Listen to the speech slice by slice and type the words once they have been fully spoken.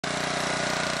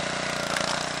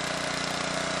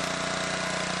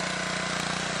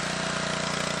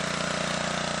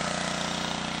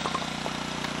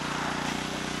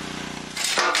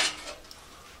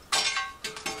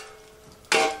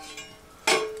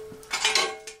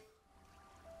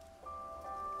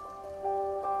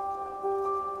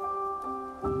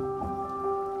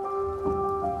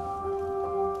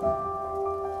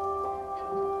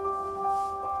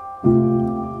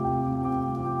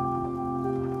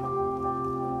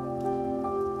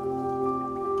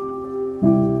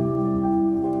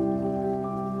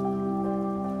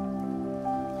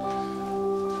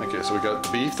Okay, so we got the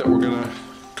beef that we're gonna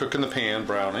cook in the pan,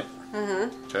 brown it.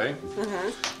 Okay.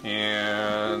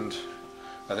 And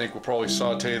I think we'll probably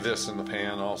saute this in the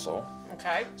pan also.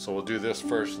 Okay. So we'll do this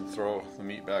first and throw the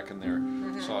meat back in there.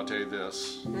 Saute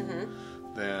this,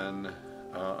 then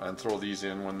and throw these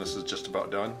in when this is just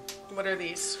about done. What are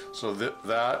these? So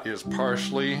that is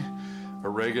parsley,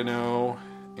 oregano,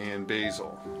 and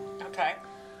basil. Okay.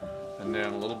 And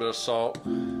then a little bit of salt, a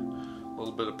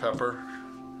little bit of pepper,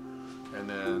 and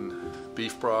then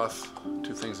beef broth,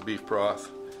 2 things of beef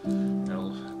broth,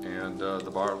 and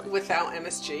the barley. Without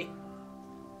MSG.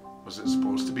 Was it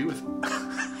supposed to be with?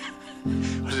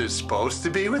 Was it supposed to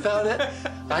be without it?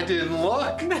 I didn't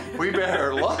look. We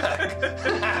better look.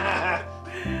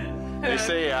 They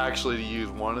say actually to use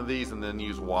one of these and then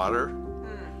use water.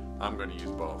 I'm going to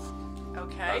use both.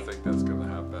 Okay. I think that's going to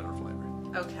have better flavor.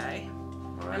 Okay.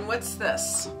 All right. And what's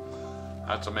this?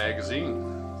 That's a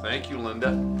magazine. Thank you,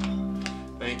 Linda.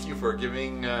 Thank you for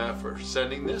for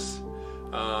sending this.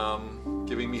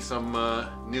 Giving me some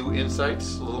new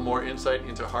insights, a little more insight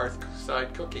into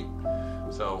hearthside cooking.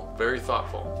 So, very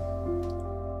thoughtful.